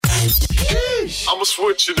I'ma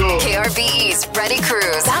switch it up. KRBE's Ready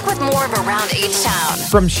Cruz back with more of Around H-Town.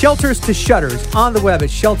 From Shelters to Shutters on the web at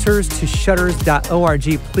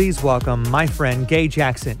shelterstoshutters.org. Please welcome my friend Gay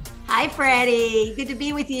Jackson. Hi, Freddie. Good to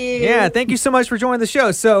be with you. Yeah, thank you so much for joining the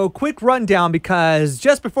show. So, quick rundown, because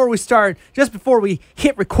just before we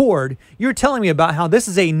hit record, you were telling me about how this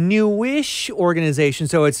is a newish organization.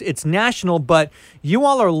 So it's national, but you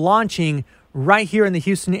all are launching right here in the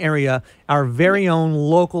Houston area our very own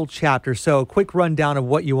local chapter. So, quick rundown of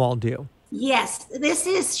what you all do. Yes, this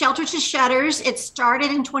is Shelters to Shutters. It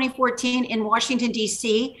started in 2014 in Washington,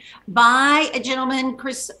 D.C. by a gentleman,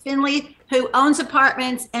 Chris Finley, who owns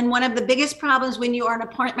apartments. And one of the biggest problems when you are an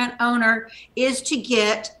apartment owner is to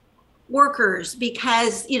get workers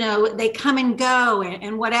because, you know, they come and go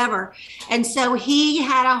and whatever. And so he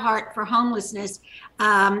had a heart for homelessness.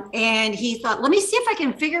 And he thought, let me see if I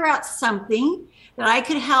can figure out something that I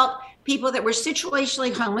could help people that were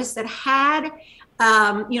situationally homeless, that had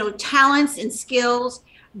talents and skills,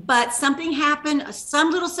 but something happened,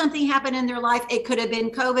 some little something happened in their life. It could have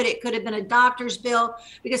been COVID. It could have been a doctor's bill,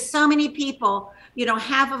 because so many people,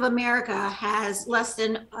 half of America has less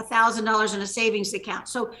than $1,000 in a savings account.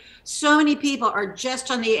 So many people are just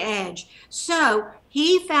on the edge. So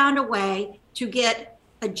he found a way to get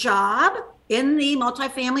a job in the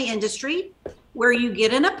multifamily industry where you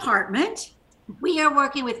get an apartment. We are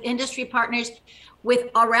working with industry partners with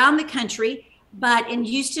around the country. But in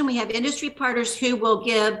Houston, we have industry partners who will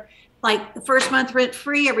give like the first month rent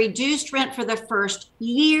free, a reduced rent for the first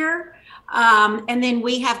year. And then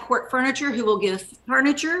we have Court Furniture who will give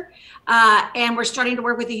furniture. And we're starting to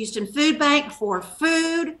work with the Houston Food Bank for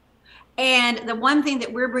food. And the one thing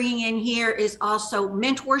that we're bringing in here is also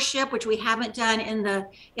mentorship, which we haven't done in the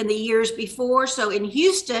years before. So in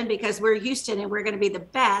Houston, because we're Houston and we're going to be the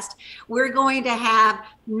best, we're going to have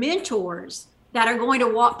mentors that are going to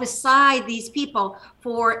walk beside these people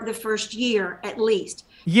for the first year at least.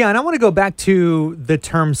 Yeah, and I want to go back to the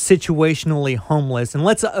term situationally homeless, and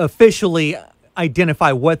let's officially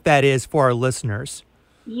identify what that is for our listeners.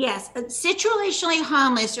 Yes, situationally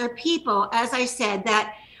homeless are people, as I said,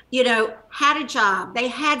 that had a job, they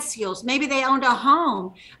had skills, maybe they owned a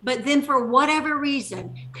home, but then for whatever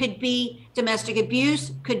reason, could be domestic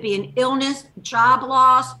abuse, could be an illness, job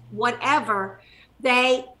loss, whatever,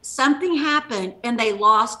 something happened and they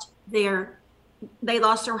lost their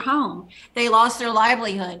home. They lost their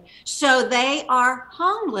livelihood. So they are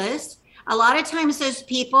homeless. A lot of times those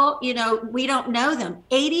people, we don't know them.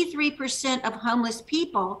 83% of homeless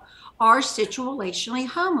people are situationally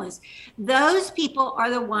homeless. Those people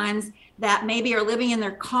are the ones that maybe are living in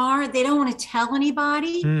their car. They don't want to tell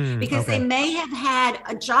anybody because they may have had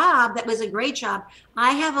a job that was a great job.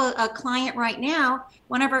 I have a client right now,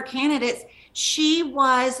 one of our candidates. She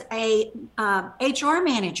was a HR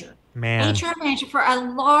manager. HR manager for a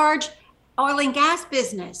large oil and gas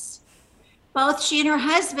business. Both she and her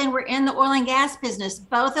husband were in the oil and gas business.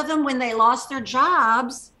 Both of them, when they lost their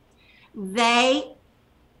jobs, they,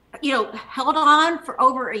 held on for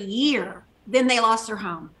over a year. Then they lost their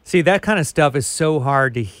home. See, that kind of stuff is so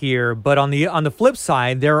hard to hear. But on the flip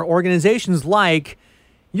side, there are organizations like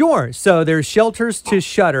yours. So there's Shelters to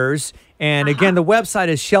Shutters. And again, the website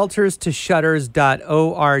is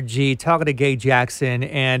shelterstoshutters.org. Talking to Gay Jackson,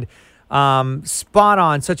 and spot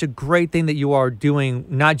on. Such a great thing that you are doing,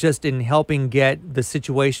 not just in helping get the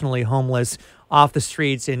situationally homeless off the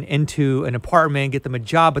streets and into an apartment, get them a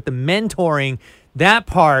job, but the mentoring, that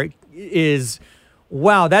part is,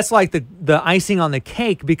 wow, that's like the icing on the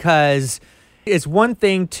cake, because it's one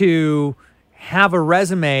thing to have a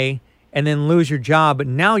resume and then lose your job, but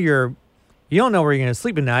now you don't know where you're going to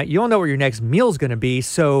sleep at night. You don't know where your next meal is going to be.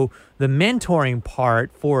 So the mentoring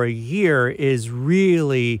part for a year is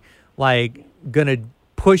really like going to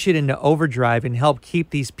push it into overdrive and help keep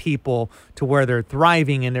these people to where they're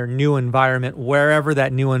thriving in their new environment, wherever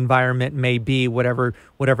that new environment may be, whatever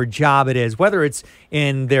job it is, whether it's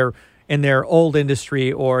in their old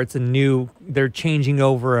industry or they're changing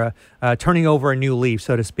over turning over a new leaf,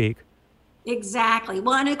 so to speak. Exactly.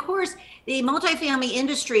 Well, and of course, the multifamily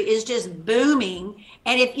industry is just booming.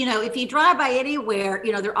 And if you drive by anywhere,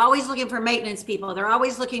 they're always looking for maintenance people. They're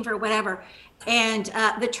always looking for whatever. And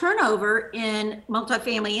the turnover in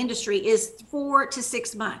multifamily industry is 4 to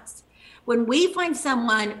 6 months. When we find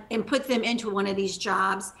someone and put them into one of these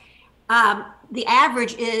jobs, the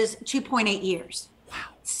average is 2.8 years. Wow.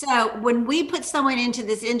 So when we put someone into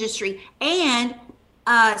this industry, and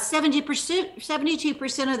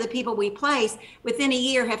 72% of the people we place within a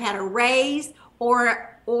year have had a raise or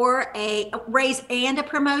a raise and a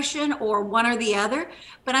promotion, or one or the other.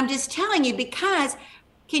 But I'm just telling you, because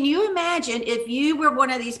can you imagine if you were one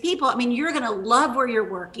of these people? I mean, you're going to love where you're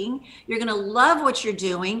working. You're going to love what you're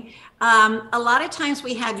doing. A lot of times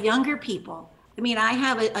we have younger people. I mean, I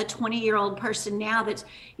have a 20-year-old person now that's,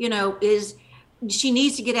 she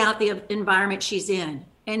needs to get out the environment she's in.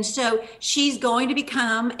 And so she's going to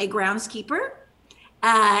become a groundskeeper.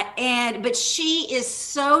 But she is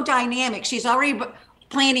so dynamic. She's already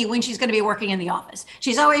planning when she's going to be working in the office.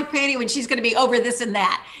 She's already planning when she's going to be over this and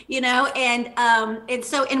that, and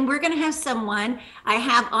we're going to have someone. I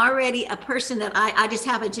have already a person that I just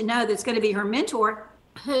happen to know that's going to be her mentor,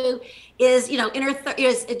 who is, in her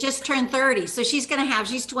it just turned 30. So she's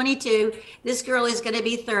 22. This girl is going to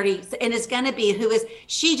be 30, and is going to be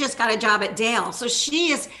she just got a job at Dale. So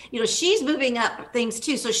she is, she's moving up things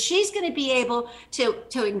too. So she's going to be able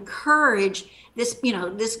to encourage this,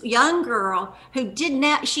 this young girl who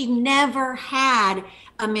she never had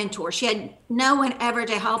a mentor. She had no one ever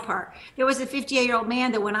to help her. There was a 58-year-old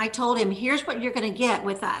man that when I told him, here's what you're going to get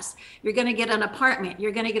with us. You're going to get an apartment.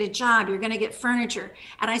 You're going to get a job. You're going to get furniture.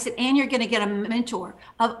 And I said, and you're going to get a mentor.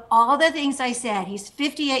 Of all the things I said, he's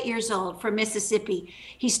 58 years old from Mississippi.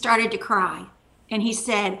 He started to cry. And he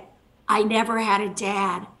said, I never had a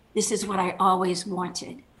dad. This is what I always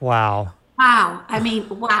wanted. Wow. Wow. I mean,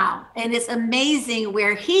 wow. And it's amazing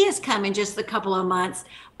where he has come in just a couple of months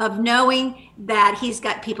of knowing that he's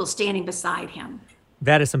got people standing beside him.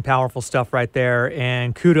 That is some powerful stuff right there.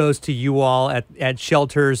 And kudos to you all at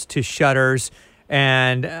Shelters to Shutters.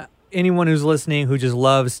 And anyone who's listening who just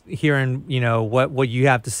loves hearing, what you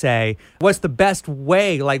have to say. What's the best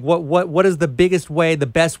way? Like what is the biggest way, the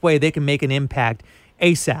best way they can make an impact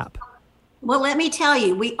ASAP? Well, let me tell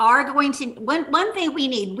you, we are going to, one thing we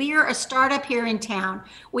need, we are a startup here in town.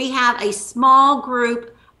 We have a small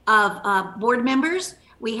group of board members.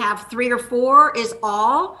 We have 3 or 4 is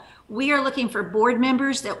all. We are looking for board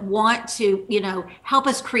members that want to, help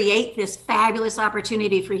us create this fabulous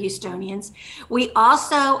opportunity for Houstonians. We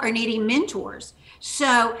also are needing mentors.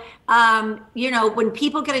 So, when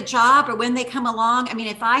people get a job or when they come along, I mean,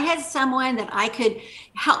 if I had someone that I could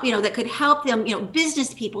help, that could help them,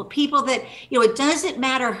 business people that, it doesn't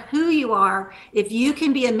matter who you are, if you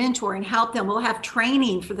can be a mentor and help them, we'll have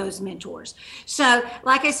training for those mentors. So,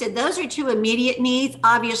 like I said, those are 2 immediate needs.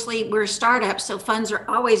 Obviously, we're a startup, so funds are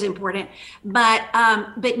always important, but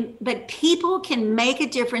people can make a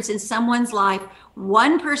difference in someone's life,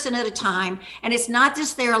 one person at a time. And it's not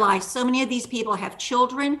just their life. So many of these people have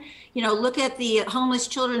children. Look at the homeless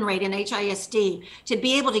children rate in HISD. To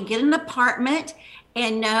be able to get an apartment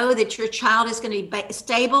and know that your child is going to be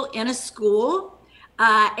stable in a school.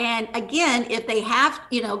 And again, if they have,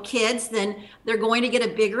 kids, then they're going to get a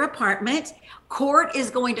bigger apartment. Court is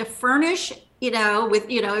going to furnish,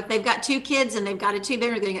 if they've got 2 kids and they've got a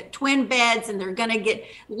 2-bedroom, they're going to get twin beds and they're going to get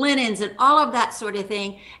linens and all of that sort of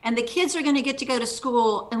thing. And the kids are going to get to go to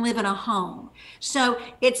school and live in a home. So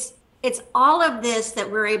it's all of this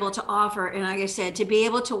that we're able to offer. And like I said, to be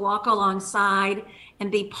able to walk alongside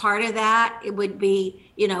and be part of that, it would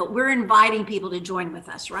be, we're inviting people to join with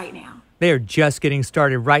us right now. They are just getting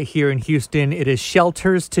started right here in Houston. It is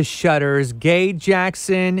Shelters to Shutters. Gay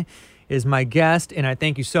Jackson is my guest, and I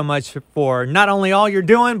thank you so much for not only all you're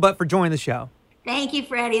doing, but for joining the show. Thank you,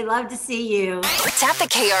 Freddie. Love to see you. Tap the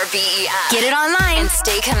KRBE app. Get it online and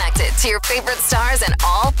stay connected to your favorite stars and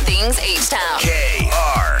all things H-Town.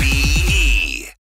 KRBE.